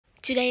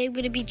Today I'm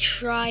going to be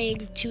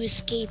trying to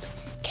escape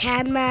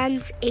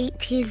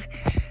Camman18’s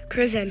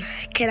prison.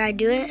 Can I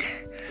do it?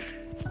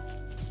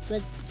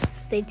 But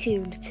stay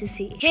tuned to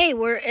see. Hey,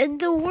 we're in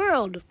the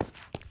world.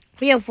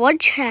 We have one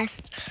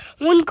chest,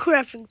 one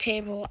crafting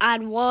table,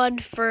 and one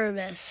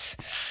furnace.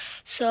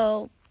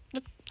 So,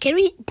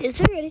 is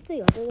there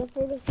anything other than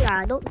furnace? Yeah,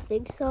 I don't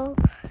think so.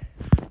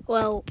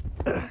 Well,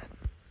 I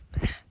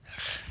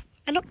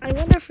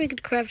wonder if we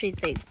could craft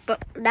anything.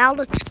 But now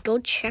let's go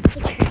check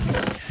the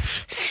chest.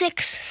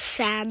 6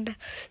 sand,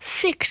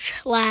 6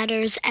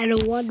 ladders,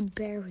 and 1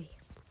 berry.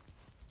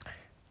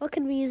 What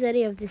can we use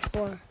any of this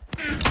for?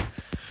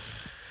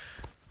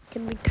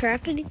 Can we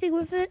craft anything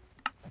with it?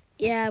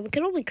 Yeah, we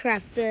can only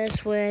craft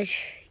this,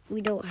 which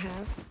we don't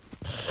have.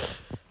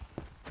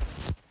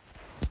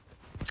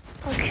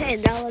 Okay,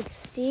 now let's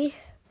see.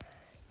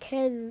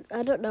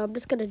 I don't know, I'm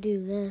just gonna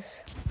do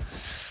this.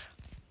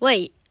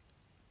 Wait,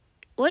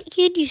 what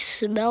can you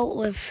smelt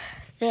with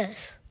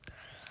this?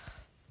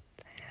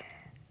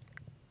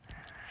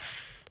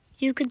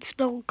 You can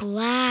smelt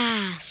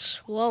glass.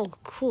 Whoa,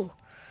 cool.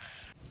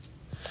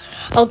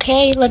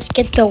 Okay, let's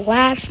get the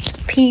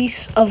last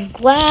piece of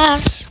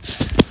glass.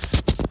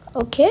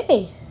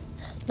 Okay,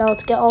 now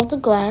let's get all the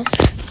glass.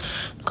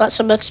 Got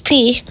some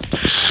XP.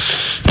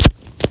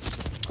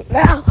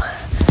 Now,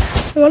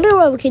 I wonder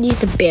what we can use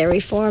the berry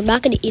for. I'm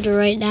not going to eat it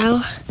right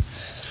now.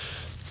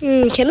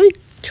 We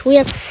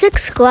have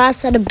 6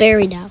 glass and a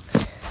berry now.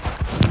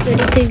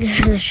 Anything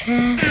in the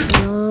chest?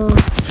 No.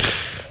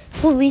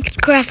 Well, we can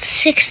craft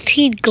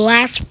 16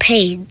 glass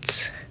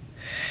panes.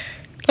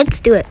 Let's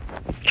do it.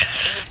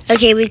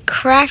 Okay, we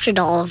crafted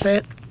all of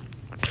it.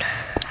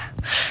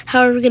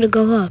 How are we going to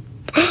go up?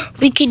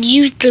 We can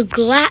use the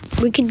glass.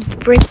 We can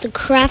break the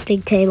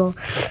crafting table,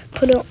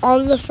 put it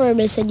on the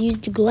furnace, and use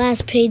the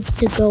glass panes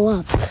to go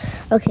up.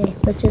 Okay,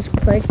 let's just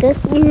break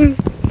this.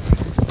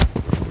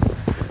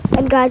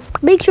 And guys,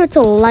 make sure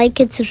to like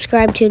and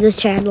subscribe to this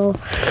channel.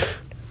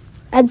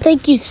 And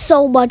thank you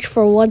so much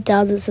for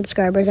 1,000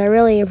 subscribers. I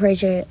really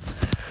appreciate it.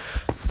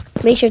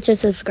 Make sure to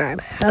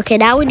subscribe. Okay,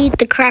 now we need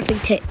the crafting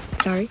table.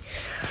 Sorry.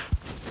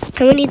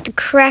 Now we need the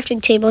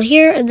crafting table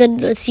here, and then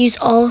let's use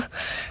the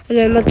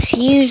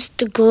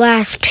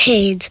glass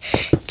panes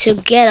to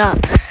get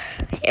up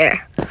here.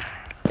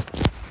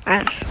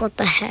 What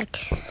the heck?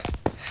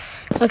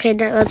 Okay,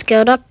 now let's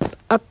go up.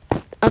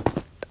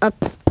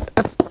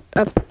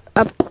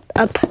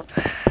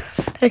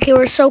 Okay,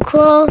 we're so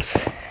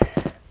close.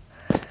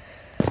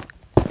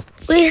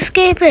 We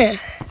escaped it.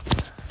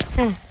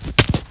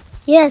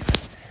 Yes,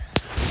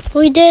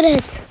 we did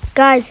it.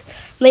 Guys,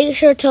 make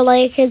sure to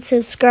like and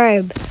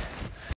subscribe.